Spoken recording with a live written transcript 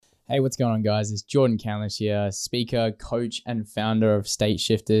Hey, what's going on, guys? It's Jordan Canlish here, speaker, coach, and founder of State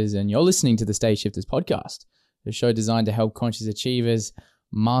Shifters, and you're listening to the State Shifters podcast, a show designed to help conscious achievers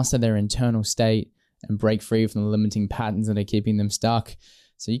master their internal state and break free from the limiting patterns that are keeping them stuck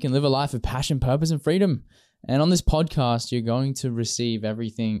so you can live a life of passion, purpose, and freedom. And on this podcast, you're going to receive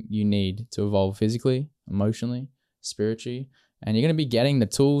everything you need to evolve physically, emotionally, spiritually, and you're going to be getting the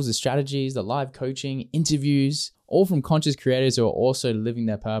tools, the strategies, the live coaching, interviews, all from conscious creators who are also living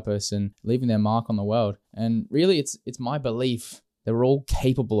their purpose and leaving their mark on the world. And really, it's my belief that we're all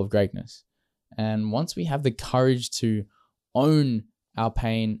capable of greatness. And once we have the courage to own our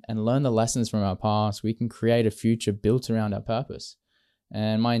pain and learn the lessons from our past, we can create a future built around our purpose.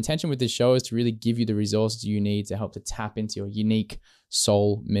 And my intention with this show is to really give you the resources you need to help to tap into your unique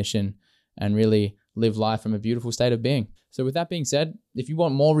soul mission and really live life from a beautiful state of being. So with that being said, if you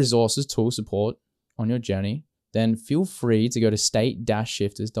want more resources, tools, support on your journey, then feel free to go to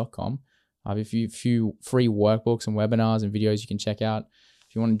state-shifters.com. I have a few free workbooks and webinars and videos you can check out.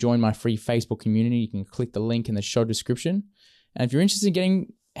 If you want to join my free Facebook community, you can click the link in the show description. And if you're interested in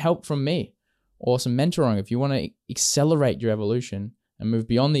getting help from me or some mentoring, if you want to accelerate your evolution and move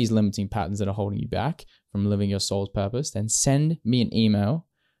beyond these limiting patterns that are holding you back from living your soul's purpose, then send me an email,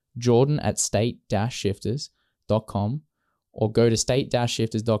 jordan@state-shifters.com, or go to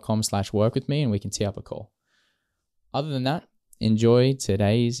state-shifters.com/work with me and we can tee up a call. Other than that, enjoy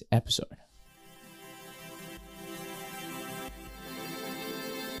today's episode.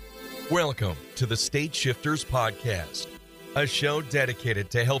 Welcome to the State Shifters Podcast, a show dedicated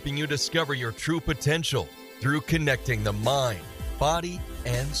to helping you discover your true potential through connecting the mind, body,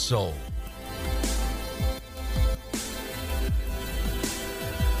 and soul.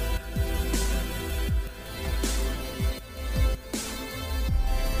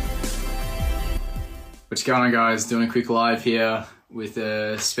 What's going on, guys? Doing a quick live here with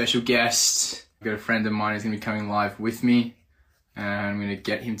a special guest. I've got a friend of mine who's going to be coming live with me, and I'm going to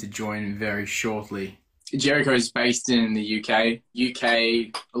get him to join very shortly. Jericho is based in the UK,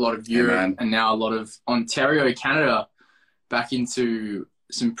 a lot of Europe, and now a lot of Ontario, Canada, back into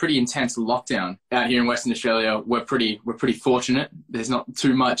some pretty intense lockdown. Out here in Western Australia, we're pretty fortunate. There's not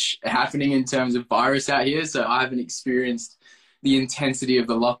too much happening in terms of virus out here, so I haven't experienced the intensity of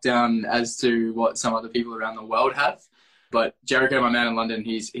the lockdown as to what some other people around the world have. But Jericho, my man in London,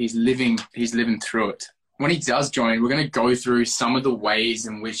 he's living through it. When he does join, we're going to go through some of the ways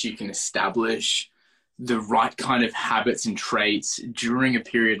in which you can establish the right kind of habits and traits during a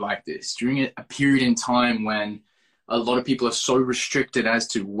period like this, during a period in time when a lot of people are so restricted as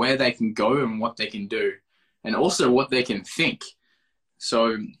to where they can go and what they can do, and also what they can think.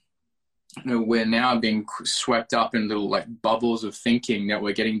 So, we're now being swept up in little bubbles of thinking that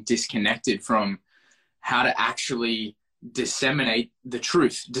we're getting disconnected from how to actually disseminate the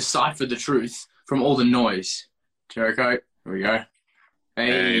truth, decipher the truth from all the noise. Jericho, here we go.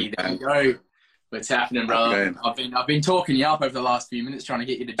 Hey, there we go. What's happening, brother? Okay. I've been talking you up over the last few minutes trying to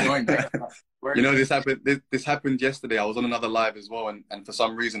get you to join. This happened yesterday. I was on another live as well, and for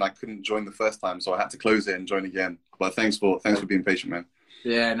some reason I couldn't join the first time, so I had to close it and join again. But thanks for being patient, man.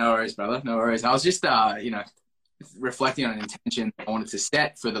 Yeah, no worries, brother. No worries. I was just, reflecting on an intention I wanted to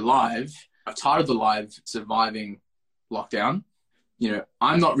set for the live. I've titled the live "Surviving Lockdown."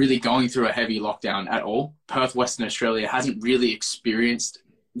 I'm not really going through a heavy lockdown at all. Perth, Western Australia hasn't really experienced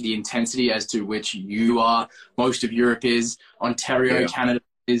the intensity as to which you are. Most of Europe is. Ontario, Canada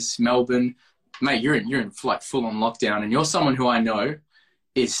is. Melbourne. Mate, you're in full on lockdown, and you're someone who I know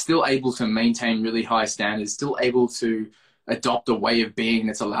is still able to maintain really high standards, still able to adopt a way of being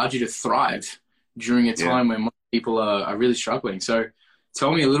that's allowed you to thrive during a time when most people are really struggling. So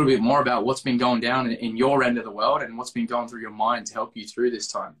tell me a little bit more about what's been going down in your end of the world and what's been going through your mind to help you through this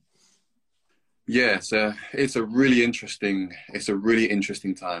time. Yeah, so it's a really interesting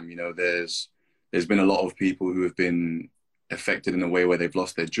time. There's been a lot of people who have been affected in a way where they've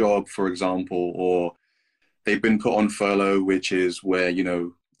lost their job, for example, or they've been put on furlough, which is where,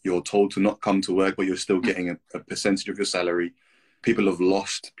 you're told to not come to work, but you're still getting a percentage of your salary. People have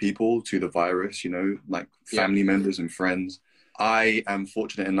lost people to the virus, like family members and friends. I am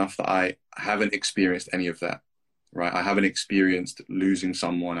fortunate enough that I haven't experienced any of that, right? I haven't experienced losing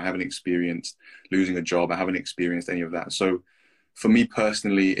someone. I haven't experienced losing a job. I haven't experienced any of that. So for me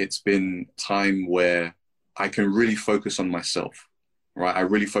personally, it's been time where I can really focus on myself, right? I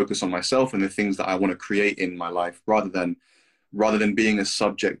really focus on myself and the things that I want to create in my life rather than being a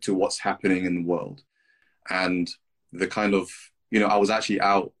subject to what's happening in the world. And the kind of, I was actually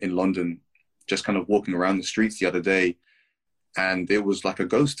out in London, just kind of walking around the streets the other day, and it was like a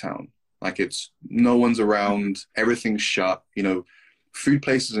ghost town. Like no one's around, everything's shut, food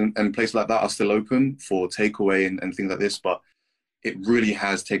places and places like that are still open for takeaway and things like this, but it really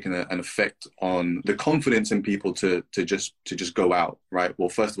has taken an effect on the confidence in people to just go out, right? Well,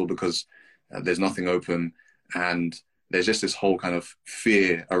 first of all, because there's nothing open, and there's just this whole kind of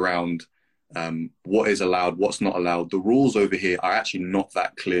fear around what is allowed, what's not allowed. The rules over here are actually not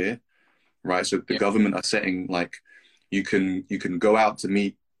that clear, right? So the government are setting, like, you can go out to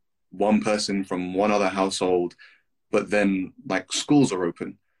meet one person from one other household, but then, like, schools are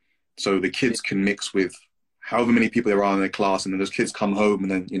open, so the kids can mix with however many people there are in their class, and then those kids come home,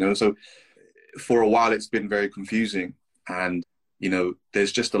 and then, you know, so for a while it's been very confusing. And, you know,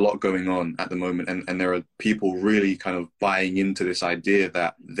 there's just a lot going on at the moment, and there are people really kind of buying into this idea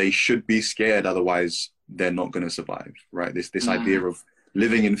that they should be scared, otherwise they're not going to survive, right? This idea of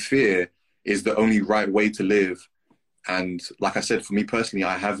living in fear is the only right way to live. And like I said, for me personally,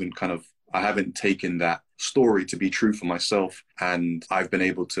 I haven't taken that story to be true for myself, and I've been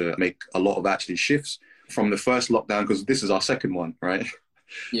able to make a lot of actually shifts from the first lockdown, because this is our second one, right?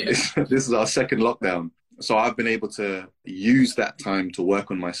 Yeah. This is our second lockdown. So I've been able to use that time to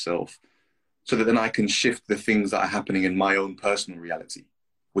work on myself, so that then I can shift the things that are happening in my own personal reality,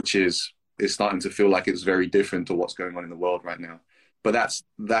 which is starting to feel like it's very different to what's going on in the world right now. But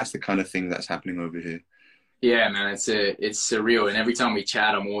that's the kind of thing that's happening over here. Yeah, man, it's surreal. And every time we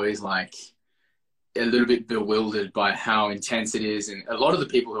chat, I'm always like a little bit bewildered by how intense it is. And a lot of the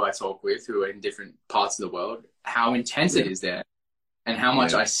people who I talk with who are in different parts of the world, how intense it is there, and how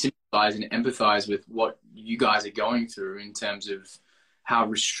much I sympathize and empathize with what you guys are going through in terms of how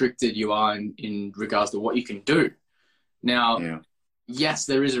restricted you are in regards to what you can do. Now, yes,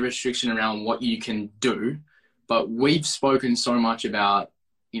 there is a restriction around what you can do, but we've spoken so much about,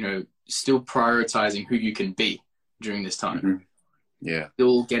 you know, still prioritizing who you can be during this time. Yeah.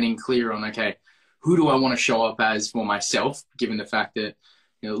 Still getting clear on, okay, who do I want to show up as for myself, given the fact that,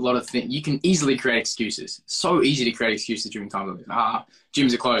 you know, a lot of things, you can easily create excuses. So easy to create excuses during times like,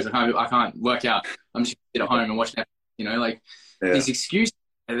 gyms are closed, I can't work out, I'm just going to sit at home and watch Netflix, you know, like these excuses,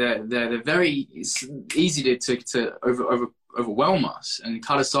 they're very easy to overwhelm us and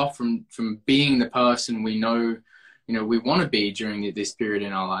cut us off from being the person we know, you know, we want to be during this period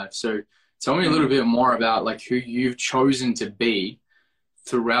in our life. So tell me a little bit more about, like, who you've chosen to be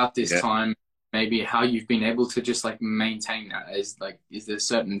throughout this time, maybe how you've been able to just, like, maintain that. Is there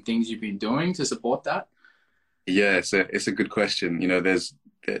certain things you've been doing to support that? Yeah, it's a good question. You know,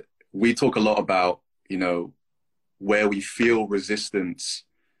 we talk a lot about, you know, where we feel resistance.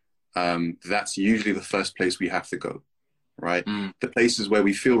 That's usually the first place we have to go, right? The places where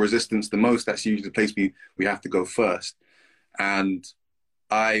we feel resistance the most, that's usually the place we have to go first. And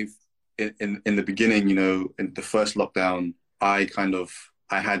in the beginning, you know, in the first lockdown, I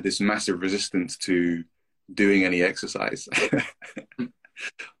had this massive resistance to doing any exercise.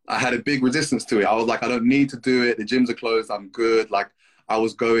 I had a big resistance to it. I was like, I don't need to do it. The gyms are closed. I'm good. Like, I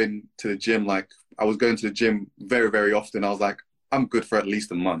was going to the gym very, very often. I was like, I'm good for at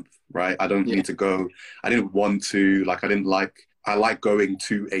least a month, right? I don't need to go. I didn't want to, I like going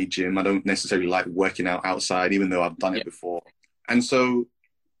to a gym. I don't necessarily like working out outside, even though I've done it before. And so,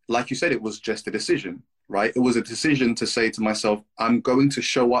 like you said, it was just a decision, right? It was a decision to say to myself, I'm going to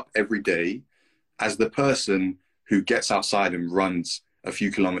show up every day as the person who gets outside and runs a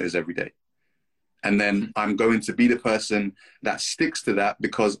few kilometers every day. And then I'm going to be the person that sticks to that,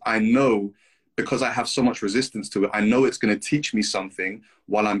 because I know, because I have so much resistance to it, I know it's going to teach me something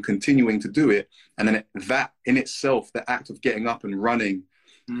while I'm continuing to do it. And then that in itself, the act of getting up and running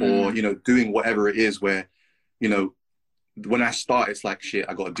or, you know, doing whatever it is, where, you know, when I start, it's like, shit,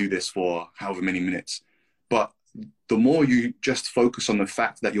 I got to do this for however many minutes. But the more you just focus on the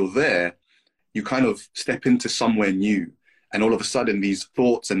fact that you're there, you kind of step into somewhere new. And all of a sudden, these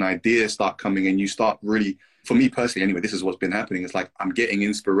thoughts and ideas start coming, and you start really, for me personally anyway, this is what's been happening. It's like I'm getting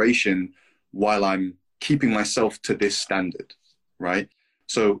inspiration while I'm keeping myself to this standard, right?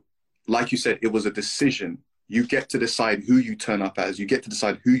 So like you said, it was a decision. You get to decide who you turn up as. You get to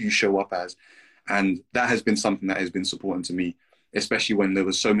decide who you show up as. And that has been something that has been supporting to me, especially when there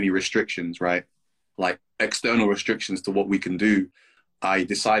was so many restrictions, right? Like external restrictions to what we can do. I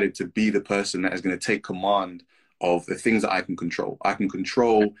decided to be the person that is going to take command of the things that I can control. I can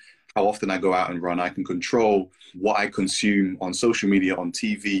control how often I go out and run. I can control what I consume on social media, on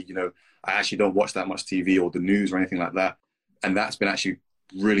TV. You know, I actually don't watch that much TV or the news or anything like that. And that's been actually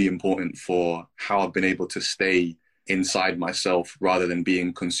really important for how I've been able to stay inside myself rather than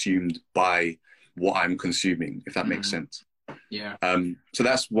being consumed by what I'm consuming, if that makes sense. Yeah. So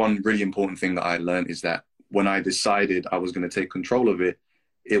that's one really important thing that I learned, is that when I decided I was going to take control of it,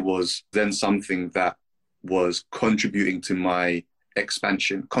 it was then something that was contributing to my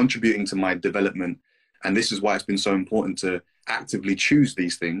expansion, contributing to my development. And this is why it's been so important to actively choose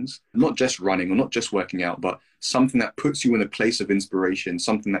these things, not just running or not just working out, but something that puts you in a place of inspiration,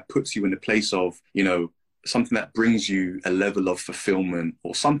 something that puts you in a place of, you know, something that brings you a level of fulfillment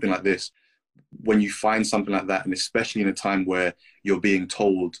or something like this. When you find something like that, and especially in a time where you're being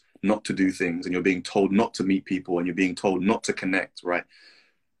told not to do things and you're being told not to meet people and you're being told not to connect, right?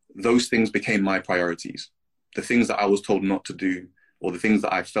 Those things became my priorities. The things that I was told not to do, or the things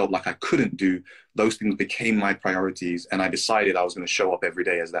that I felt like I couldn't do, those things became my priorities. And I decided I was going to show up every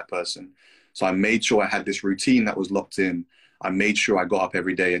day as that person. So I made sure I had this routine that was locked in. I made sure I got up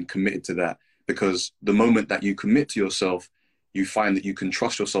every day and committed to that, because the moment that you commit to yourself, you find that you can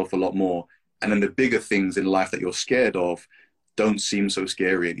trust yourself a lot more. And then the bigger things in life that you're scared of don't seem so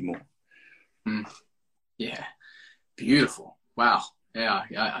scary anymore. Yeah. Beautiful. Wow. Yeah,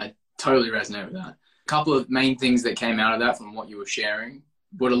 I totally resonate with that. A couple of main things that came out of that from what you were sharing,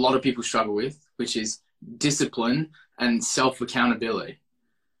 what a lot of people struggle with, which is discipline and self-accountability.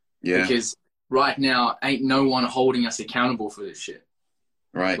 Yeah. Because right now, ain't no one holding us accountable for this shit.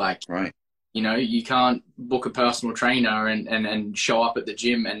 Right. Like, right. You know, you can't book a personal trainer and show up at the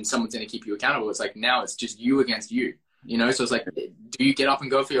gym and someone's going to keep you accountable. It's like, now it's just you against you, you know? So it's like, do you get up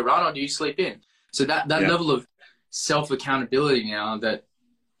and go for your run, or do you sleep in? So that level of self-accountability now that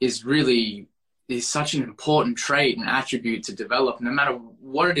is such an important trait and attribute to develop, no matter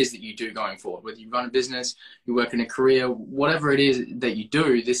what it is that you do going forward, whether you run a business, you work in a career, whatever it is that you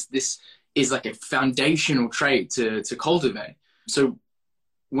do, this is like a foundational trait to cultivate. So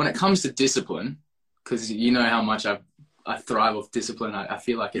when it comes to discipline, because you know how much I thrive off discipline, I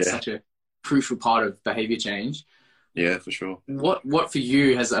feel like it's such a crucial part of behavior change. Yeah, for sure. What for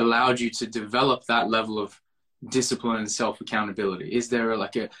you has allowed you to develop that level of discipline and self-accountability? Is there a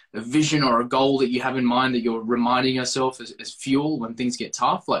vision or a goal that you have in mind that you're reminding yourself as fuel when things get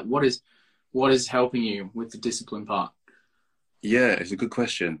tough? Like what is helping you with the discipline part? Yeah, it's a good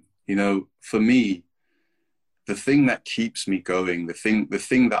question. You know, for me, the thing that keeps me going, the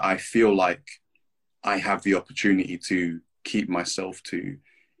thing that I feel like I have the opportunity to keep myself to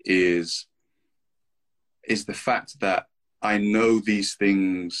is the fact that I know these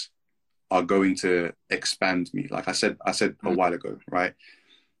things are going to expand me. Like I said a while ago, right?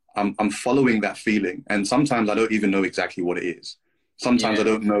 I'm following that feeling. And sometimes I don't even know exactly what it is. Sometimes I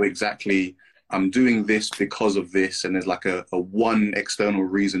don't know exactly, I'm doing this because of this. And there's like a one external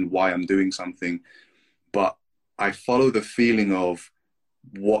reason why I'm doing something. But I follow the feeling of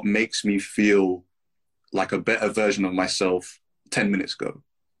what makes me feel like a better version of myself 10 minutes ago,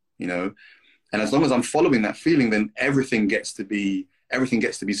 you know? And as long as I'm following that feeling, then everything gets to be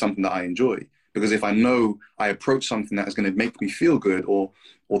something that I enjoy. Because if I know I approach something that is going to make me feel good, or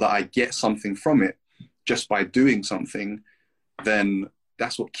that I get something from it just by doing something, then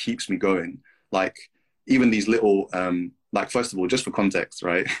that's what keeps me going. Like even these little, like first of all, just for context,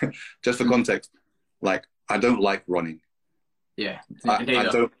 right? Just for context, like I don't like running. Yeah. I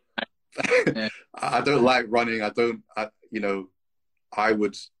don't. I don't like running.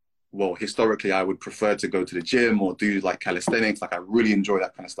 Historically, I would prefer to go to the gym or do like calisthenics. Like I really enjoy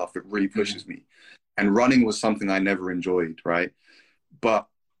that kind of stuff. It really pushes me. And running was something I never enjoyed, right? But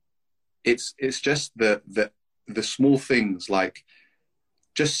it's just the small things, like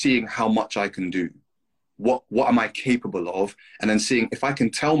just seeing how much I can do. What am I capable of? And then seeing if I can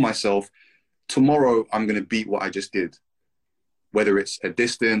tell myself, tomorrow I'm going to beat what I just did. Whether it's a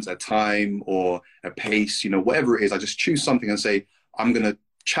distance, a time, or a pace, you know, whatever it is, I just choose something and say, I'm going to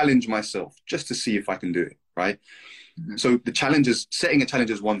challenge myself just to see if I can do it, right? Mm-hmm. So setting a challenge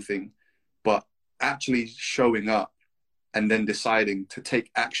is one thing, but actually showing up and then deciding to take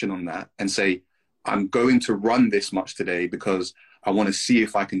action on that and say, I'm going to run this much today because I want to see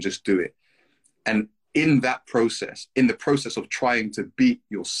if I can just do it. And in that process, in the process of trying to beat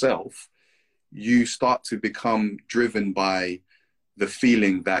yourself, you start to become driven by the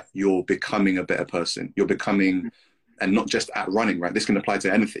feeling that you're becoming a better person. You're becoming, and not just at running, right? This can apply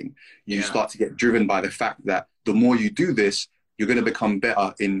to anything. You start to get driven by the fact that the more you do this, you're going to become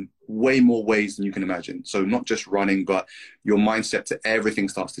better in way more ways than you can imagine. So not just running, but your mindset to everything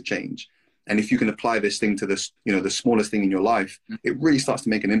starts to change. And if you can apply this thing to this, you know, the smallest thing in your life, it really starts to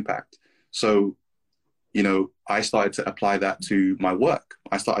make an impact. So, you know, I started to apply that to my work.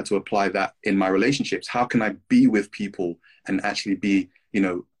 I started to apply that in my relationships. How can I be with people and actually be, you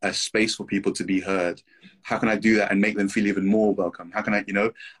know, a space for people to be heard? How can I do that and make them feel even more welcome? How can I, you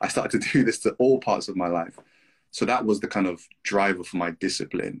know, I started to do this to all parts of my life. So that was the kind of driver for my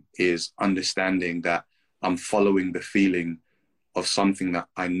discipline, is understanding that I'm following the feeling of something that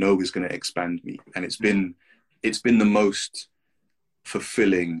I know is going to expand me. And it's been the most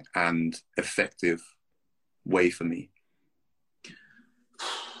fulfilling and effective way for me.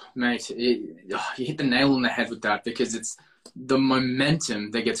 Mate, you hit the nail on the head with that, because it's the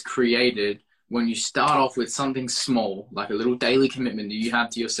momentum that gets created when you start off with something small, like a little daily commitment that you have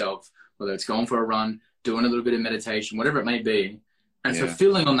to yourself, whether it's going for a run, doing a little bit of meditation, whatever it may be, and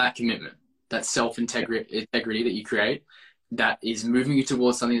fulfilling on that commitment, that self-integrity that you create, that is moving you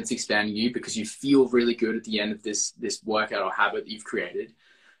towards something that's expanding you because you feel really good at the end of this workout or habit that you've created.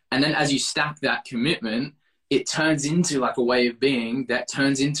 And then as you stack that commitment, it turns into like a way of being that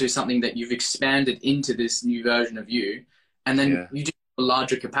turns into something that you've expanded into this new version of you. And then you do a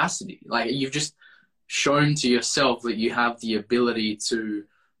larger capacity. Like, you've just shown to yourself that you have the ability to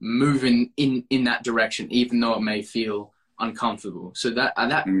move in that direction, even though it may feel uncomfortable. So that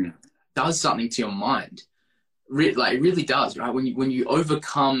does something to your mind. It really does, right? When you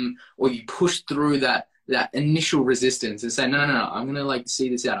overcome or you push through that initial resistance and say, no, I'm going to like see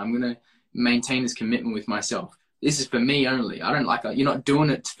this out. I'm going to maintain this commitment with myself. This is for me only. I don't like it. You're not doing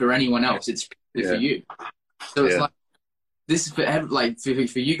it for anyone else. It's for you. So it's like, this is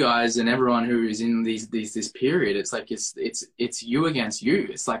for you guys and everyone who is in this period. It's like, it's you against you.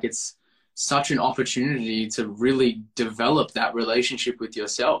 It's like, it's such an opportunity to really develop that relationship with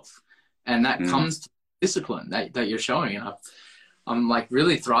yourself. And that comes to discipline that you're showing. And I'm like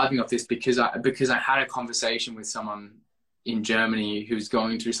really thriving off this because I had a conversation with someone in Germany who's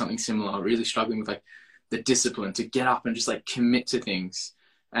going through something similar, really struggling with like the discipline to get up and just like commit to things.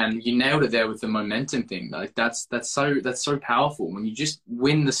 And you nailed it there with the momentum thing. Like that's so powerful when you just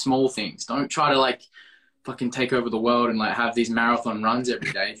win the small things. Don't try to like fucking take over the world and like have these marathon runs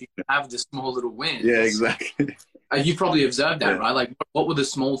every day. If you have the small little wins. Yeah, exactly. You probably observed that, right? Like, what were the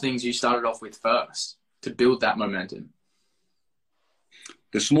small things you started off with first to build that momentum?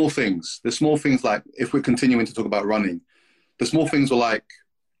 The small things, like, if we're continuing to talk about running, the small things were like,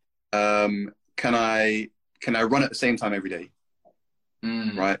 can I run at the same time every day?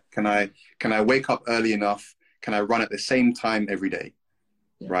 Right? Can I wake up early enough? Can I run at the same time every day?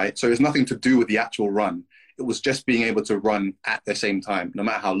 Right? So it's nothing to do with the actual run. It was just being able to run at the same time, no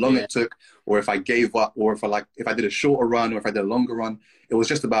matter how long it took, or if I gave up, or if I did a shorter run, or if I did a longer run. It was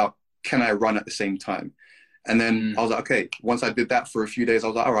just about, can I run at the same time? And then I was like, okay, once I did that for a few days, I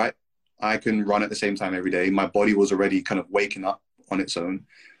was like, all right, I can run at the same time every day. My body was already kind of waking up on its own.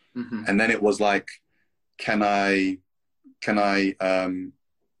 And then it was like, can I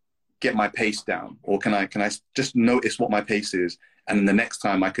get my pace down, or can I just notice what my pace is, and then the next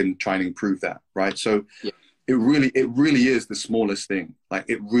time I can try and improve that, right? So it really is the smallest thing. Like,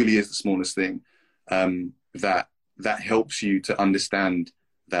 it really is the smallest thing that helps you to understand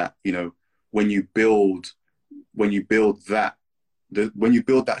that, you know, when you build that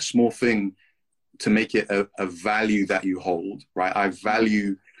small thing to make it a value that you hold, right? I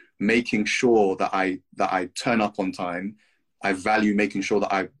value making sure that I turn up on time. I value making sure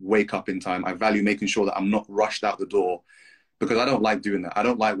that I wake up in time. I value making sure that I'm not rushed out the door, because I don't like doing that. I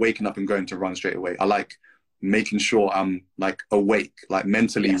don't like waking up and going to run straight away. I like making sure I'm like awake, like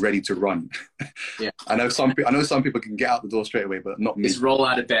mentally ready to run. I know some people can get out the door straight away, but not me. Just roll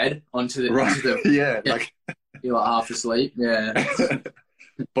out of bed onto the like you're like half asleep.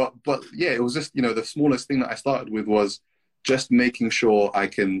 but it was just, you know, the smallest thing that I started with was just making sure I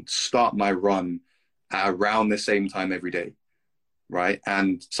can start my run at around the same time every day, right?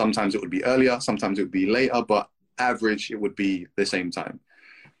 And sometimes it would be earlier, sometimes it would be later, but average it would be the same time.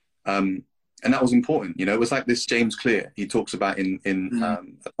 And that was important, you know. It was like this James Clear, he talks about in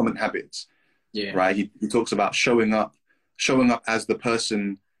Atomic Habits, right? He talks about showing up as the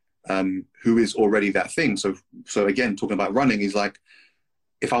person who is already that thing. So again, talking about running, he's like,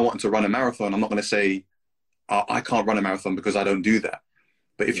 if I wanted to run a marathon, I'm not going to say, oh, I can't run a marathon because I don't do that.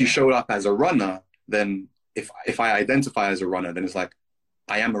 But if you showed up as a runner, then if I identify as a runner, then it's like,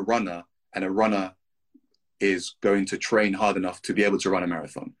 I am a runner, and a runner is going to train hard enough to be able to run a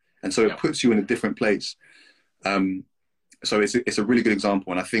marathon. And so it puts you in a different place. So it's a really good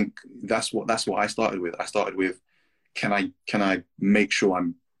example. And I think that's what I started with. I started with, can I make sure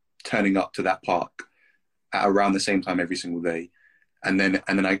I'm turning up to that park at around the same time every single day? And then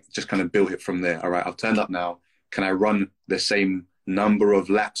I just kind of built it from there. All right, I've turned up now. Can I run the same number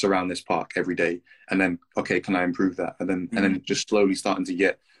of laps around this park every day? And then, okay, can I improve that? And then just slowly starting to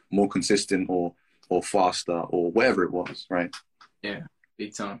get more consistent or faster or whatever it was, right? Yeah,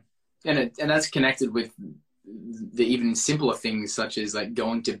 big time. And that's connected with the even simpler things, such as like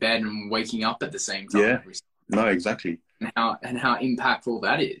going to bed and waking up at the same time. Yeah, no, exactly. And how impactful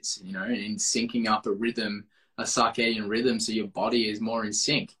that is, you know, in syncing up a rhythm, a circadian rhythm, so your body is more in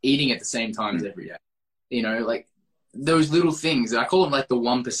sync. Eating at the same time as every day, you know, like those little things, I call them like the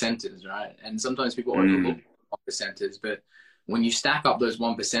 1%ers, right? And sometimes people overlook 1%ers, but when you stack up those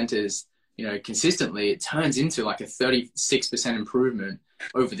 1%ers, you know, consistently, it turns into like a 36% improvement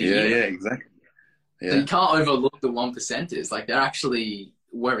over the year. Yeah, exactly. Yeah. So you can't overlook the 1%ers. Like, they're actually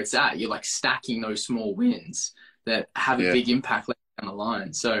where it's at. You're like stacking those small wins that have a big impact later down the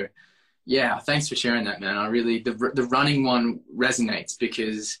line. So yeah, thanks for sharing that, man. I really, the running one resonates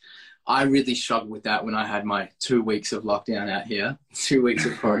because I really struggled with that when I had my 2 weeks of lockdown out here, 2 weeks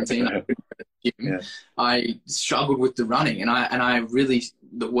of quarantine. I struggled with the running, and I really,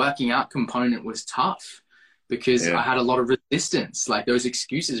 the working out component was tough because I had a lot of resistance, like those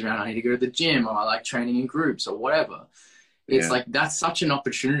excuses around I need to go to the gym, or I like training in groups or whatever. It's like, that's such an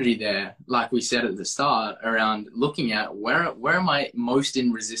opportunity there, like we said at the start, around looking at where am I most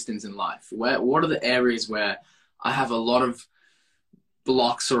in resistance in life? What are the areas where I have a lot of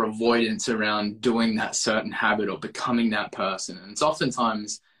blocks or avoidance around doing that certain habit or becoming that person? And it's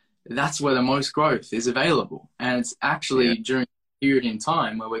oftentimes, that's where the most growth is available. And it's actually during a period in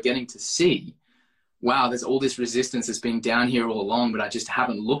time where we're getting to see, wow, there's all this resistance that's been down here all along, but I just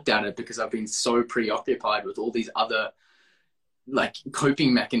haven't looked at it because I've been so preoccupied with all these other like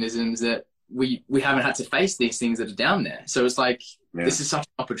coping mechanisms that we haven't had to face these things that are down there. So it's like, this is such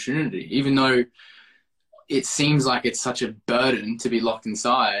an opportunity, even though it seems like it's such a burden to be locked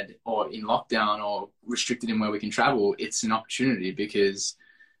inside or in lockdown or restricted in where we can travel. It's an opportunity because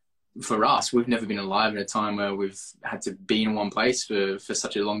for us, we've never been alive at a time where we've had to be in one place for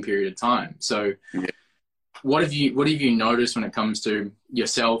such a long period of time. So what have you noticed when it comes to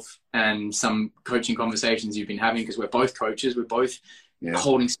yourself and some coaching conversations you've been having? Because we're both coaches, we're both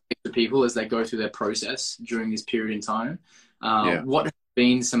holding space for people as they go through their process during this period in time. What have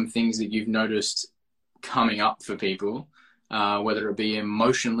been some things that you've noticed coming up for people, whether it be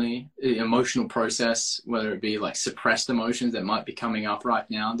emotional process, whether it be like suppressed emotions that might be coming up right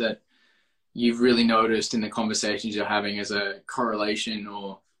now that you've really noticed in the conversations you're having as a correlation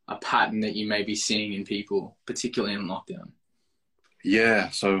or a pattern that you may be seeing in people, particularly in lockdown? Yeah.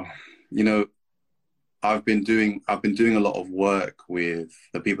 So, you know, I've been doing a lot of work with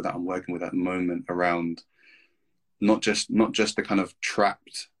the people that I'm working with at the moment around not just the kind of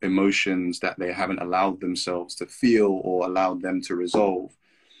trapped emotions that they haven't allowed themselves to feel or allowed them to resolve,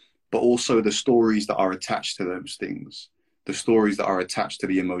 but also the stories that are attached to those things, the stories that are attached to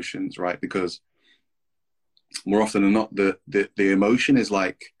the emotions, right? Because more often than not, the emotion is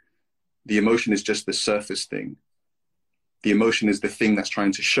like, the emotion is just the surface thing. The emotion is the thing that's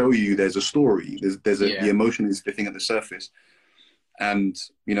trying to show you there's a story. The emotion is the thing at the surface. And,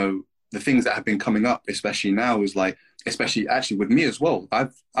 you know, the things that have been coming up, especially now, is like, especially actually with me as well,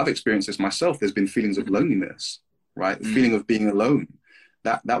 I've experienced this myself. There's been feelings of loneliness, right? The feeling of being alone.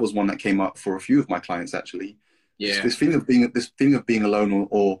 That was one that came up for a few of my clients, actually. Yeah. This feeling of being alone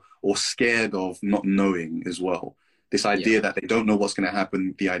or scared of not knowing as well. This idea that they don't know what's going to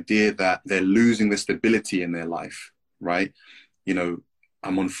happen, the idea that they're losing the stability in their life, right? You know,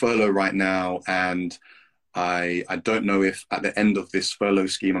 I'm on furlough right now, and I don't know if at the end of this furlough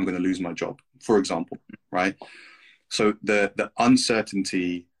scheme, I'm going to lose my job, for example, right? So the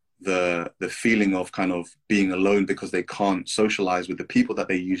uncertainty, the feeling of kind of being alone because they can't socialize with the people that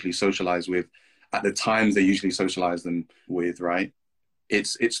they usually socialize with at the times they usually socialize them with, right?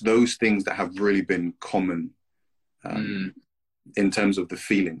 It's those things that have really been common in terms of the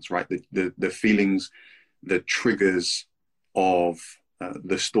feelings, right? The feelings, the triggers of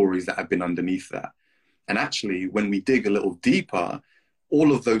the stories that have been underneath that. And actually, when we dig a little deeper,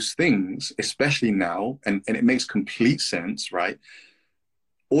 all of those things, especially now, and it makes complete sense, right?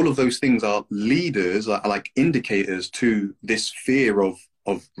 All of those things are leaders, are like indicators to this fear of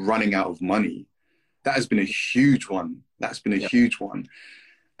running out of money. That has been a huge one. That's been a huge one.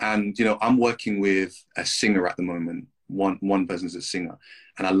 And, you know, I'm working with a singer at the moment. One person's a singer.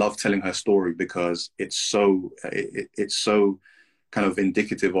 And I love telling her story because it's so kind of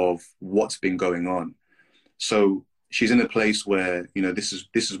indicative of what's been going on. So she's in a place where, you know, this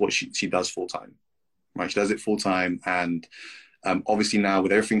is what she does full time, right? She does it full time. And obviously now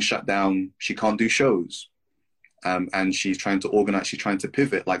with everything shut down, she can't do shows. And she's trying to organize, she's trying to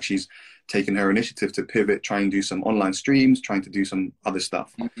pivot, like she's taken her initiative to pivot, try and do some online streams, trying to do some other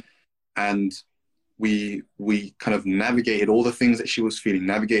stuff. And we kind of navigated all the things that she was feeling,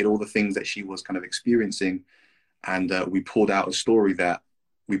 navigated all the things that she was kind of experiencing. And we pulled out a story that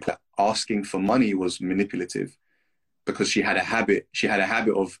asking for money was manipulative because she had a habit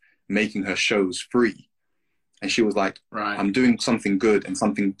of making her shows free. And she was like, right, I'm doing something good and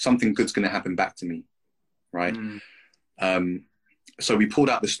something good's going to happen back to me. Right. So we pulled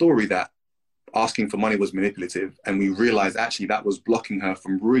out the story that asking for money was manipulative. And we realized actually that was blocking her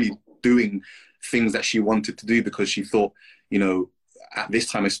from really doing things that she wanted to do, because she thought, you know, at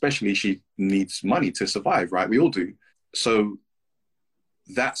this time especially, she needs money to survive, right? We all do. So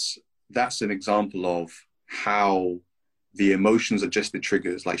that's an example of how the emotions are just the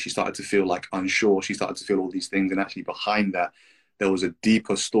triggers. Like, she started to feel like unsure, she started to feel all these things, and actually behind that there was a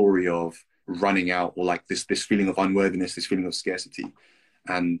deeper story of running out, or like this feeling of unworthiness, this feeling of scarcity.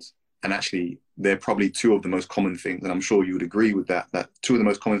 And actually they're probably two of the most common things, and I'm sure you would agree with that two of the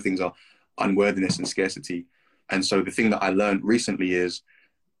most common things are unworthiness and scarcity. And so the thing that I learned recently is,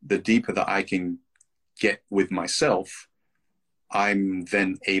 the deeper that I can get with myself, I'm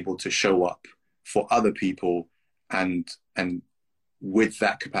then able to show up for other people, and with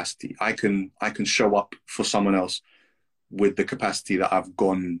that capacity, I can show up for someone else with the capacity that I've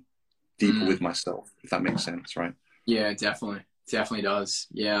gone deeper with myself, if that makes sense, right? Yeah, definitely does.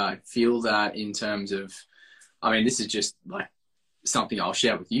 Yeah, I feel that in terms of, I mean, this is just like something I'll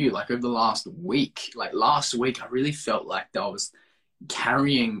share with you. Like, over the last week, I really felt like I was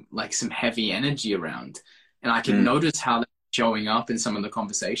carrying like some heavy energy around, and I could notice how that was showing up in some of the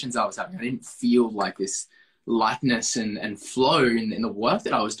conversations I was having. I didn't feel like this lightness and flow in the work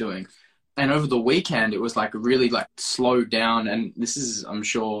that I was doing. And over the weekend, it was like really like slowed down. And this is, I'm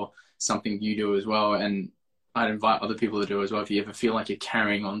sure, something you do as well. And I'd invite other people to do as well. If you ever feel like you're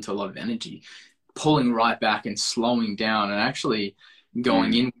carrying on to a lot of energy, pulling right back and slowing down, and actually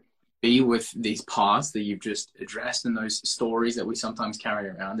going in, be with these parts that you've just addressed, and those stories that we sometimes carry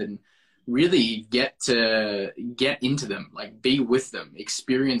around, and really get into them, like be with them,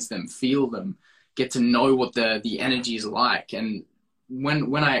 experience them, feel them, get to know what the energy is like. And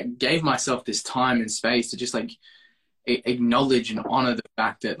when I gave myself this time and space to just like acknowledge and honor the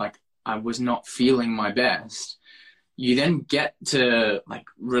fact that like I was not feeling my best, you then get to like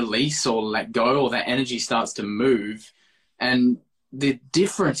release or let go, or that energy starts to move. And the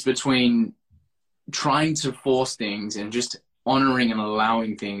difference between trying to force things and just honoring and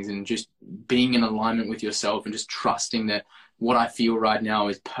allowing things, and just being in alignment with yourself, and just trusting that what I feel right now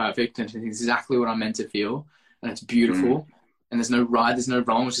is perfect and it's exactly what I'm meant to feel, and it's beautiful, and there's no right, there's no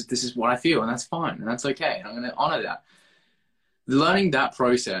wrong. It's just, this is what I feel, and that's fine, and that's okay, and I'm going to honor that. Learning that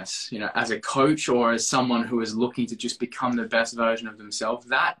process, you know, as a coach or as someone who is looking to just become the best version of themselves,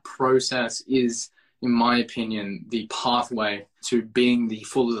 that process is, in my opinion, the pathway to being the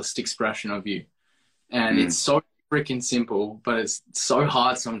fullest expression of you. And it's so freaking simple, but it's so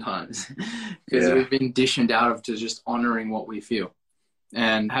hard sometimes because we've been conditioned out of to just honoring what we feel.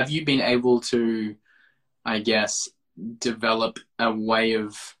 And have you been able to, I guess, develop a way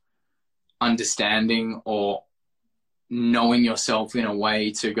of understanding or knowing yourself in a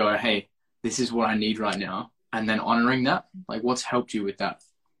way to go, hey, this is what I need right now, and then honoring that? Like, what's helped you with that?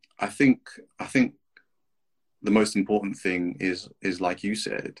 I think the most important thing is like you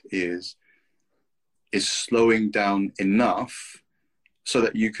said, is slowing down enough so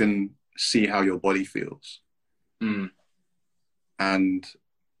that you can see how your body feels. And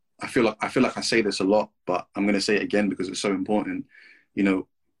I feel like I say this a lot, but I'm going to say it again because it's so important. You know,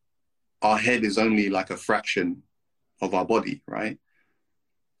 our head is only like a fraction of our body, right?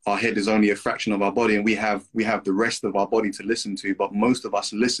 Our head is only a fraction of our body, and we have the rest of our body to listen to, but most of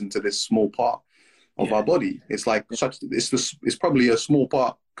us listen to this small part of our body. It's like it's probably a small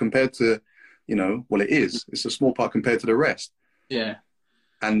part compared to, you know, well, it's a small part compared to the rest. Yeah.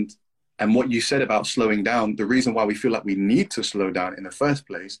 And what you said about slowing down, the reason why we feel like we need to slow down in the first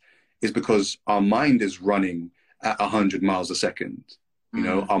place is because our mind is running at 100 miles a second. You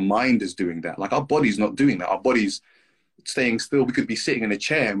know, our mind is doing that. Like, our body's not doing that. Our body's staying still. We could be sitting in a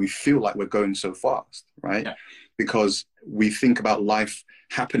chair and we feel like we're going so fast, right? Yeah. Because we think about life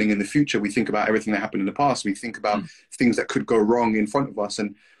happening in the future. We think about everything that happened in the past. We think about things that could go wrong in front of us.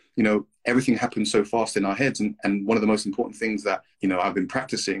 And, you know, everything happens so fast in our heads. And one of the most important things that, you know, I've been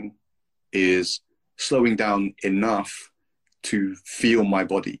practicing is slowing down enough to feel my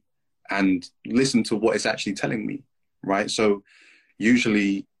body and listen to what it's actually telling me, right? So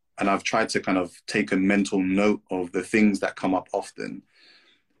usually, and I've tried to kind of take a mental note of the things that come up often.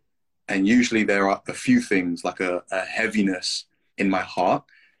 And usually there are a few things, like a heaviness in my heart,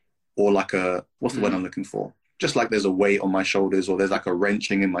 or like what's the word I'm looking for? Just like there's a weight on my shoulders, or there's like a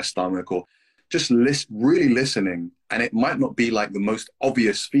wrenching in my stomach, or just really listening. And it might not be like the most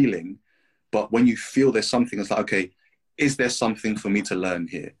obvious feeling, but when you feel there's something, it's like, okay, is there something for me to learn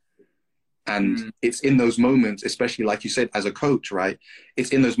here? And it's in those moments, especially like you said, as a coach, right?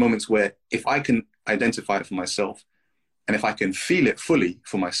 It's in those moments where if I can identify it for myself, and if I can feel it fully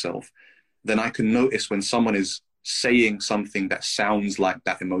for myself, then I can notice when someone is saying something that sounds like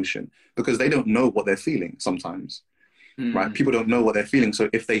that emotion, because they don't know what they're feeling sometimes, right? People don't know what they're feeling. So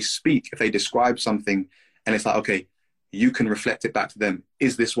if they speak, if they describe something and it's like, okay, you can reflect it back to them.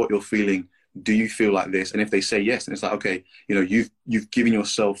 Is this what you're feeling? Do you feel like this? And if they say yes, and it's like, okay, you know, you've given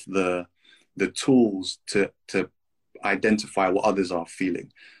yourself the tools to identify what others are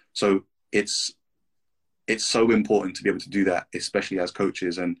feeling. So it's so important to be able to do that, especially as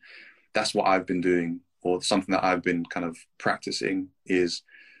coaches. And that's what I've been doing, or something that I've been kind of practicing, is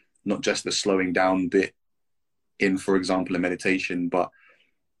not just the slowing down bit in, for example, a meditation, but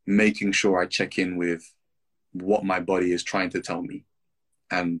making sure I check in with what my body is trying to tell me,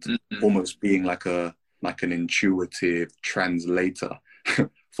 and almost being like an intuitive translator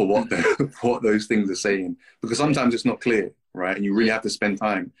for what those things are saying, because sometimes it's not clear, right? And you really have to spend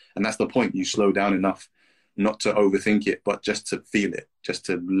time, and that's the point. You slow down enough not to overthink it, but just to feel it, just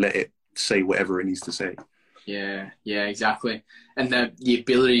to let it say whatever it needs to say. Yeah, exactly. And the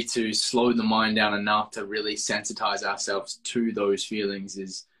ability to slow the mind down enough to really sensitize ourselves to those feelings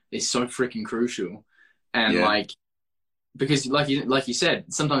is so freaking crucial. And like, because like you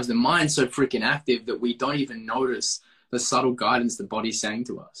said, sometimes the mind's so freaking active that we don't even notice the subtle guidance the body's saying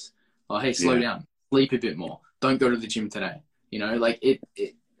to us. Like, hey, slow down, sleep a bit more, don't go to the gym today. You know, like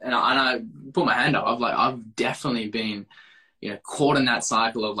and I put my hand up. I've definitely been, you know, caught in that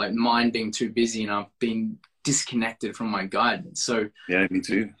cycle of like mind being too busy, and I've been disconnected from my guidance. So yeah, me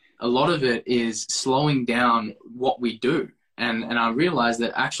too. A lot of it is slowing down what we do, and I realized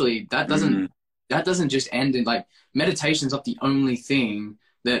that actually that doesn't just end in, like, meditation's not the only thing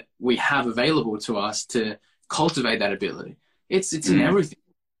that we have available to us to cultivate that ability. It's in everything.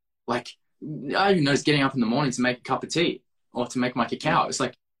 Like, I even notice getting up in the morning to make a cup of tea or to make my cacao. It's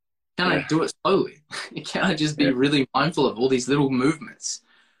like, can I do it slowly? Can I just be really mindful of all these little movements?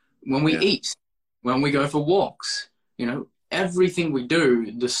 When we eat, when we go for walks, you know, everything we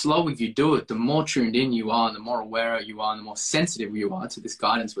do, the slower you do it, the more tuned in you are, and the more aware you are, and the more sensitive you are to this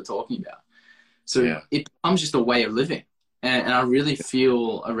guidance we're talking about. So it becomes just a way of living. And I really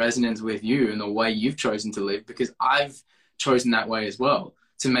feel a resonance with you and the way you've chosen to live, because I've chosen that way as well,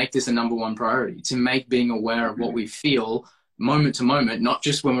 to make this a number one priority, to make being aware of what we feel moment to moment, not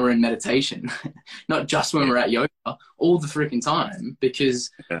just when we're in meditation, not just when we're at yoga, all the freaking time,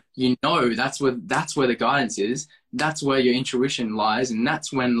 because you know that's where the guidance is, that's where your intuition lies, and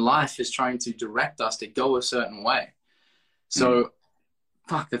that's when life is trying to direct us to go a certain way. So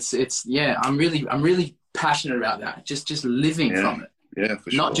I'm really passionate about that, just living from it,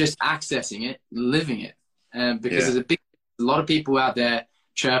 for sure. Not just accessing it, living it. Because there's a lot of people out there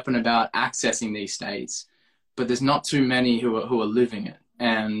chirping about accessing these states, but there's not too many who are living it.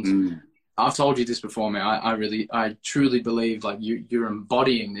 And I've told you this before, man. I truly believe, like, you're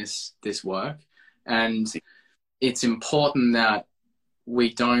embodying this work, and it's important that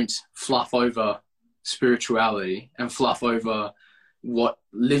we don't fluff over spirituality and fluff over what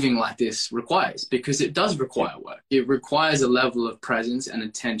living like this requires, because it does require work. It requires a level of presence and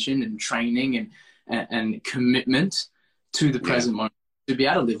attention and training and commitment to the present moment to be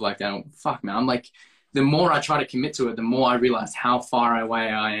able to live like that. Fuck, man. I'm like, the more I try to commit to it, the more I realize how far away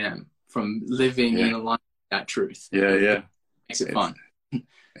I am from living in alignment with that truth. Makes it fun.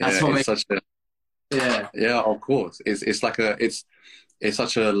 That's what makes such a of course. It's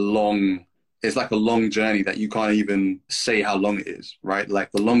such a long, it's like a long journey that you can't even say how long it is, right?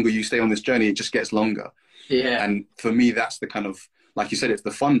 Like, the longer you stay on this journey, it just gets longer. And for me, that's the kind of, like you said, it's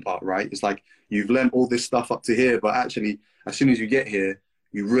the fun part, right? It's like, you've learned all this stuff up to here, but actually, as soon as you get here,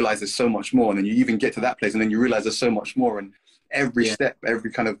 you realize there's so much more. And then you even get to that place, and then you realize there's so much more. And every step,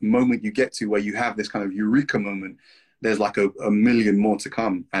 every kind of moment you get to where you have this kind of eureka moment, there's like a million more to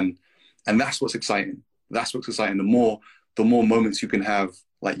come. And that's what's exciting. That's what's exciting. The more moments you can have,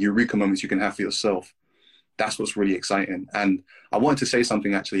 like eureka moments you can have for yourself, that's what's really exciting. And I wanted to say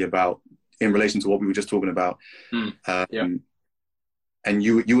something actually about, in relation to what we were just talking about. And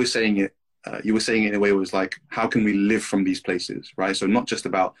you were saying it, in a way where it was like, how can we live from these places, right? So not just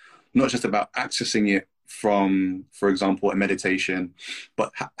about accessing it from, for example, a meditation,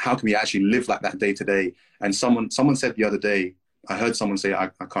 but how can we actually live like that day to day? And someone said the other day, I heard someone say, I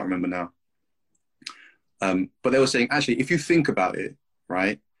can't remember now, but they were saying, actually, if you think about it,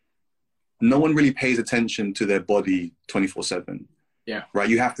 right, no one really pays attention to their body 24/7. Right.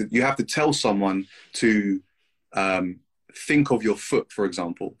 You have to tell someone to think of your foot, for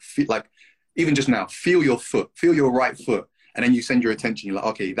example. Like, even just now, feel your foot, feel your right foot, and then you send your attention. You're like,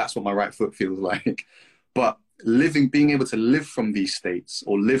 okay, that's what my right foot feels like. But being able to live from these states,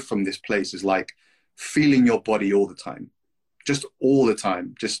 or live from this place, is like feeling your body all the time, just all the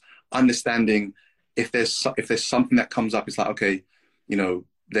time, just understanding if there's something that comes up, it's like, okay, you know,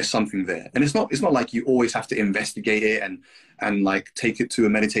 there's something there. And it's not like you always have to investigate it and like take it to a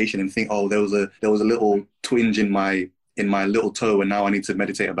meditation and think, oh, there was a little twinge in my little toe and now I need to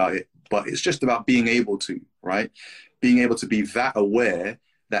meditate about it. But it's just about being able to, right? Being able to be that aware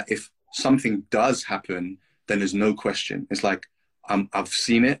that if something does happen, then there's no question. It's like, I've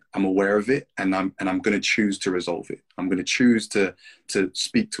seen it, I'm aware of it, and I'm going to choose to resolve it. I'm going to choose to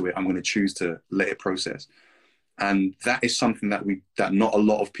speak to it. I'm going to choose to let it process. And that is something that not a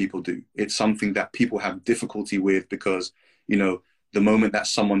lot of people do. It's something that people have difficulty with because, you know, the moment that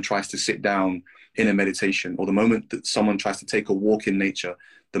someone tries to sit down in a meditation, or the moment that someone tries to take a walk in nature,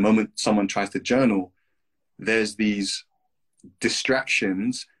 the moment someone tries to journal, there's these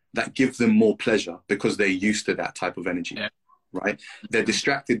distractions that give them more pleasure because they're used to that type of energy, right? They're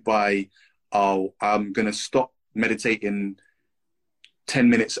distracted by, oh, I'm going to stop meditating 10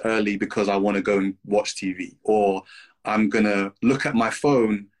 minutes early because I want to go and watch TV, or I'm going to look at my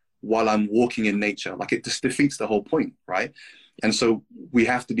phone while I'm walking in nature. Like, it just defeats the whole point, right? And so we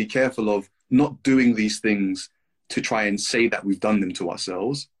have to be careful of not doing these things to try and say that we've done them to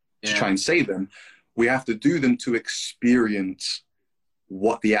ourselves, to try and say them. We have to do them to experience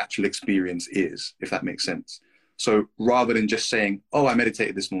what the actual experience is, if that makes sense. So rather than just saying, oh, I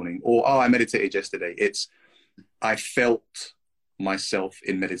meditated this morning, or, oh, I meditated yesterday, it's, I felt myself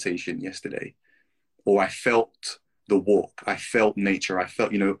in meditation yesterday, or I felt the walk, I felt nature, I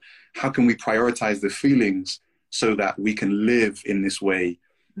felt, you know, how can we prioritize the feelings so that we can live in this way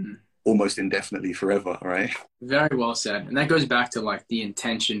almost indefinitely forever, right? Very well said. And that goes back to like the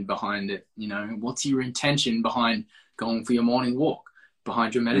intention behind it. You know, what's your intention behind going for your morning walk,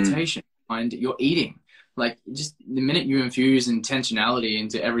 behind your meditation, behind your eating? Like, just the minute you infuse intentionality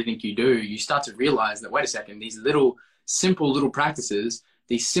into everything you do, you start to realize that, wait a second, these little simple little practices,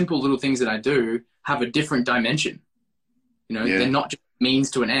 these simple little things that I do have a different dimension. You know, they're not just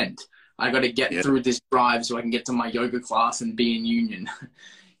means to an end. I got to get through this drive so I can get to my yoga class and be in union.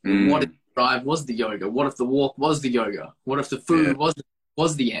 What if the drive was the yoga? What if the walk was the yoga? What if the food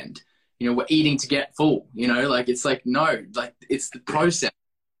was the end? You know, we're eating to get full, you know, like, it's like, no, like, it's the process.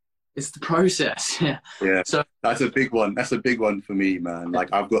 It's the process. Yeah. So that's a big one. That's a big one for me, man.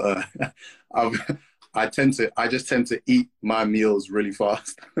 Like, I've got I just tend to eat my meals really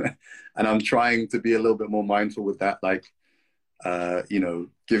fast. And I'm trying to be a little bit more mindful with that. Like, you know,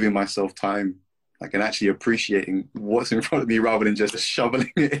 giving myself time, like, and actually appreciating what's in front of me rather than just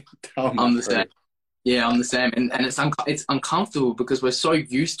shoveling it down. I'm the same. Yeah, I'm the same. And it's uncomfortable because we're so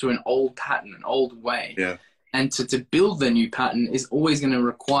used to an old pattern, an old way. Yeah. And to build the new pattern is always going to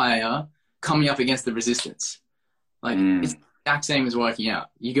require coming up against the resistance. Like, it's the exact same as working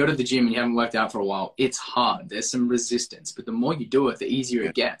out. You go to the gym and you haven't worked out for a while. It's hard. There's some resistance. But the more you do it, the easier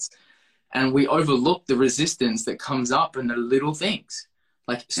it gets. And we overlook the resistance that comes up in the little things.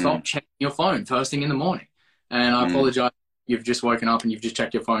 Like, stop checking your phone first thing in the morning. And I apologize. You've just woken up and you've just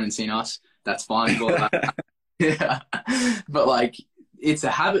checked your phone and seen us. That's fine. Yeah. But, like, it's a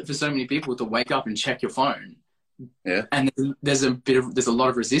habit for so many people to wake up and check your phone. Yeah. And there's a lot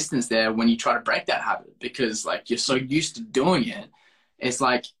of resistance there when you try to break that habit, because, like, you're so used to doing it. It's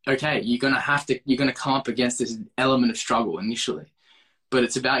like, okay, you're going to come up against this element of struggle initially, but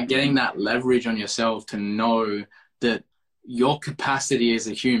it's about getting that leverage on yourself to know that your capacity as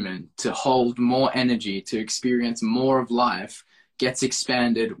a human to hold more energy, to experience more of life, gets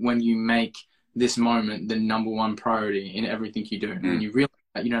expanded when you make this moment the number one priority in everything you do. When you realize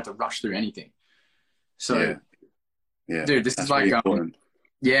that you don't have to rush through anything. So, dude, this is like,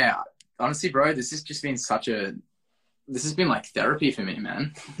 honestly, bro, this has just been this has been like therapy for me,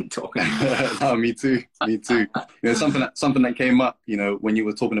 man. Talking. No, me too. You know, something that came up, you know, when you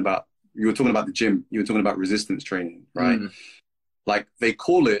were talking about the gym, you were talking about resistance training, right? Like, they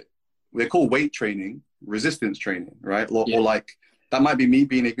call weight training resistance training, right? Or like, that might be me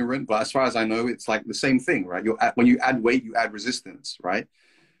being ignorant, but as far as I know, it's like the same thing, right? When you add weight, you add resistance, right?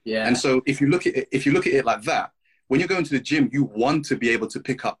 Yeah. And so if you look at it like that, when you're going to the gym, you want to be able to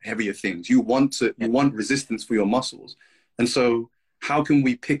pick up heavier things. You want resistance for your muscles. And so how can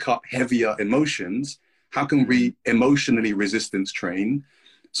we pick up heavier emotions? How can we emotionally resistance train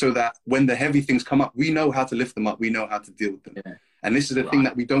so that when the heavy things come up, we know how to lift them up. We know how to deal with them. Yeah. And this is the thing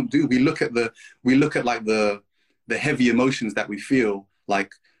that we don't do. We look at like the heavy emotions that we feel,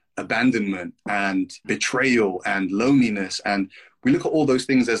 like abandonment and betrayal and loneliness. And we look at all those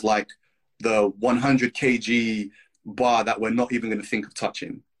things as like the 100 kg bar that we're not even going to think of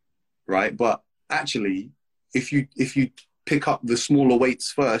touching, right? But actually, if you pick up the smaller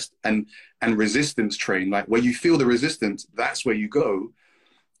weights first and resistance train, like where you feel the resistance, that's where you go,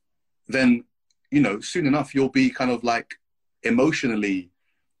 then soon enough you'll be kind of like emotionally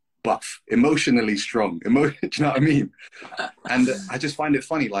buff, emotionally strong. Do you know what I mean? And I just find it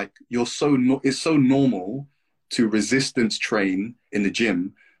funny, like it's so normal to resistance train in the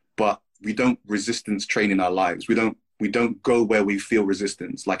gym, but we don't resistance train in our lives. We don't go where we feel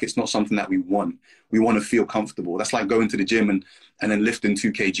resistance. Like it's not something that we want. We want to feel comfortable. That's like going to the gym and then lifting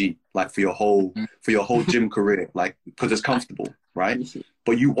 2 kg, like for your whole gym career, like because it's comfortable, right?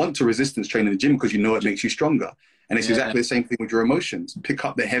 But you want to resistance train in the gym because you know it makes you stronger. And it's exactly the same thing with your emotions. Pick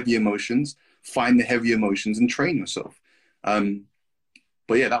up the heavy emotions, find the heavy emotions, and train yourself.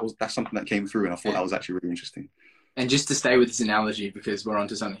 But yeah, that's something that came through, and I thought that was actually really interesting. And just to stay with this analogy, because we're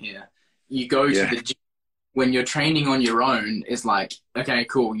onto something here, you go to the gym. When you're training on your own, it's like, okay,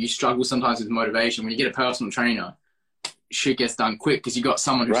 cool. You struggle sometimes with motivation. When you get a personal trainer, shit gets done quick because you got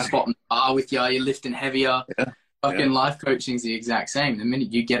someone who's spotting the bar with you. You're lifting heavier. Fucking life coaching is the exact same. The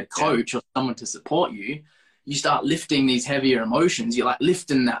minute you get a coach or someone to support you, you start lifting these heavier emotions. You're like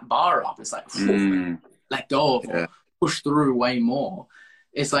lifting that bar up. It's like, let go of it, push through way more.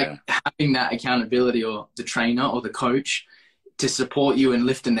 It's like having that accountability, or the trainer or the coach to support you in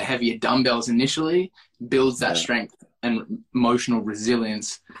lifting the heavier dumbbells initially builds that strength and emotional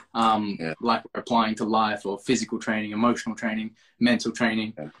resilience, like we're applying to life, or physical training, emotional training, mental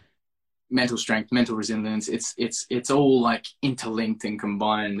training, mental strength, mental resilience. It's all like interlinked and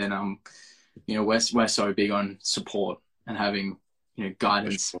combined. And we're so big on support and having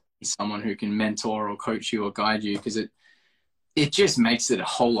guidance, someone who can mentor or coach you or guide you, because it just makes it a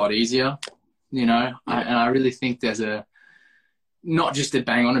whole lot easier, and I really think there's not just to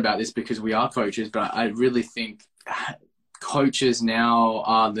bang on about this because we are coaches, but I really think coaches now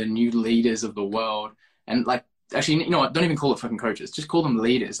are the new leaders of the world. And like, actually, you know what? Don't even call it fucking coaches. Just call them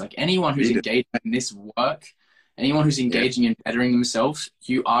leaders. Like anyone who's engaged in this work, anyone who's engaging in bettering themselves,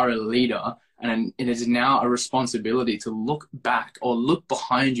 you are a leader. And it is now a responsibility to look back or look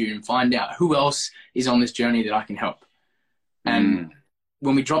behind you and find out who else is on this journey that I can help. And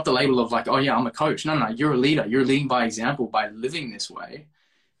when we drop the label of like, oh yeah, I'm a coach. No, you're a leader. You're leading by example by living this way.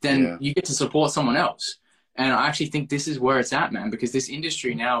 Then you get to support someone else. And I actually think this is where it's at, man, because this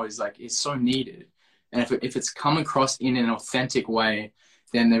industry now is so needed. And if it's come across in an authentic way,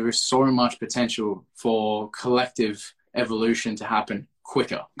 then there is so much potential for collective evolution to happen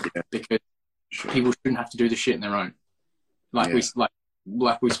quicker, because people shouldn't have to do the shit on their own. Like we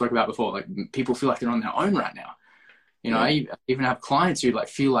spoke about before, like people feel like they're on their own right now. I even have clients who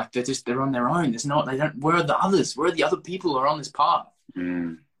feel like they're on their own. Where are the others? Where are the other people who are on this path?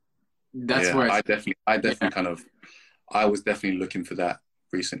 That's where I definitely I was definitely looking for that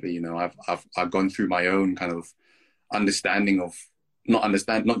recently. I've gone through my own kind of understanding of not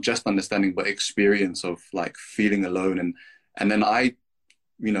just understanding, but experience of like feeling alone. And then I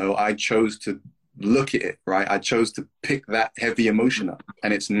chose to look at it, right? I chose to pick that heavy emotion up,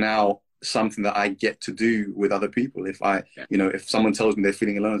 and it's now something that I get to do with other people. If if someone tells me they're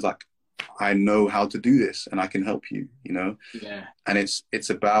feeling alone, it's like, I know how to do this and I can help you, And it's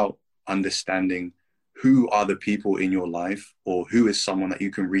about understanding who are the people in your life, or who is someone that you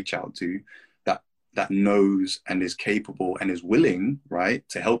can reach out to that knows and is capable and is willing, right,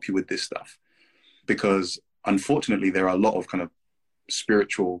 to help you with this stuff. Because unfortunately, there are a lot of kind of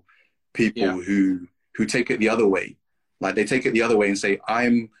spiritual people who take it the other way. Like they take it the other way and say,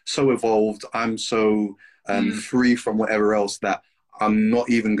 I'm so evolved, I'm so free from whatever else that I'm not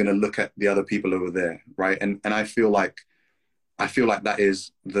even going to look at the other people over there, right? And I feel like that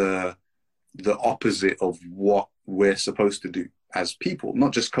is the opposite of what we're supposed to do as people.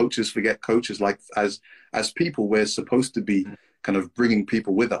 Not just coaches, forget coaches, like as people, we're supposed to be kind of bringing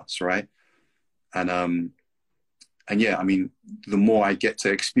people with us, right? And yeah, I mean, the more I get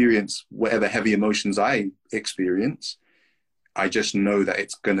to experience whatever heavy emotions I experience, I just know that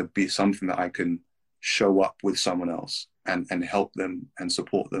it's going to be something that I can show up with someone else and help them and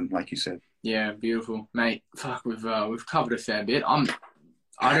support them, like you said. Yeah, beautiful, mate. Fuck, we've covered a fair bit. I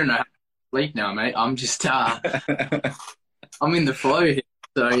don't know how to sleep now, mate. I'm just I'm in the flow here.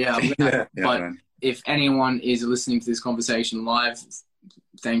 So yeah, man. If anyone is listening to this conversation live,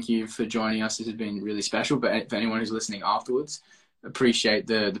 thank you for joining us. This has been really special. But for anyone who's listening afterwards, appreciate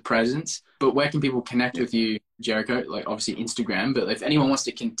the presence. But where can people connect with you, Jericho? Like obviously Instagram, but if anyone wants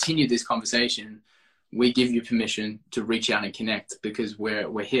to continue this conversation, we give you permission to reach out and connect, because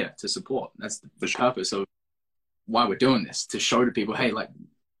we're here to support. That's the purpose of why we're doing this, to show to people, hey, like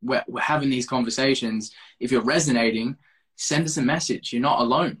we're having these conversations. If you're resonating, send us a message. You're not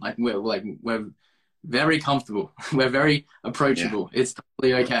alone. Like we're very comfortable. We're very approachable. Yeah. It's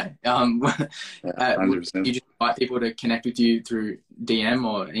totally okay. Yeah, 100%. You just invite people to connect with you through DM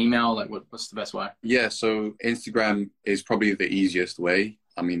or email? Like, what's the best way? Yeah, so Instagram is probably the easiest way.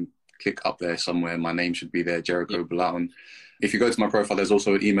 I mean, click up there somewhere. My name should be there, Jericho Bulaton. If you go to my profile, there's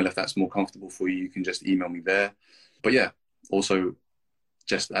also an email if that's more comfortable for you. You can just email me there. But yeah, also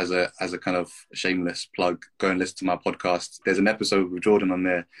just as a kind of shameless plug, go and listen to my podcast. There's an episode with Jordan on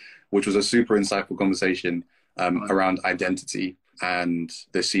there, which was a super insightful conversation around identity. And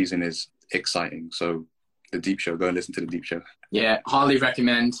this season is exciting. So the Deep Show, go and listen to the Deep Show. Yeah, highly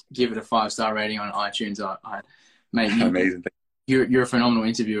recommend. Give it a 5-star rating on iTunes. Mate, amazing. You're a phenomenal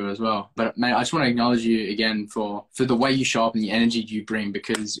interviewer as well. But mate, I just want to acknowledge you again for the way you show up and the energy you bring,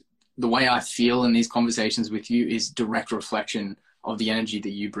 because the way I feel in these conversations with you is direct reflection of the energy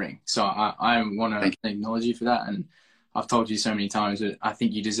that you bring. So I want to acknowledge you for that. And I've told you so many times that I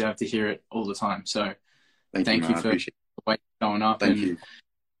think you deserve to hear it all the time. So thank you for the way you're showing up. Thank you.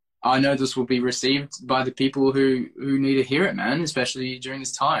 I know this will be received by the people who need to hear it, man, especially during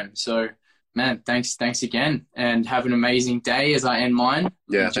this time. So, man, thanks again, and have an amazing day as I end mine.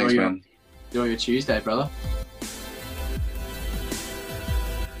 Yeah, thanks, man. Enjoy your Tuesday, brother.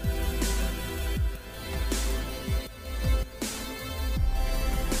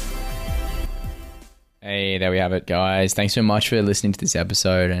 Hey, there we have it, guys. Thanks so much for listening to this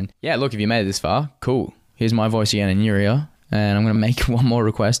episode. And yeah, look, if you made it this far, cool. Here's my voice again in your ear. And I'm going to make one more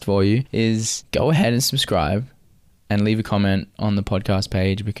request for you, is go ahead and subscribe and leave a comment on the podcast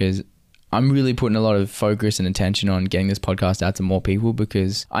page, because I'm really putting a lot of focus and attention on getting this podcast out to more people,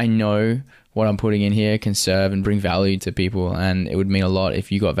 because I know what I'm putting in here can serve and bring value to people. And it would mean a lot if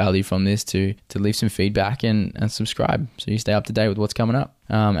you got value from this to leave some feedback and subscribe, so you stay up to date with what's coming up.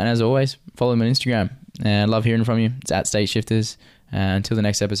 And as always, follow me on Instagram. And I love hearing from you. It's @StateShifters. Until the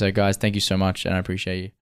next episode, guys, thank you so much, and I appreciate you.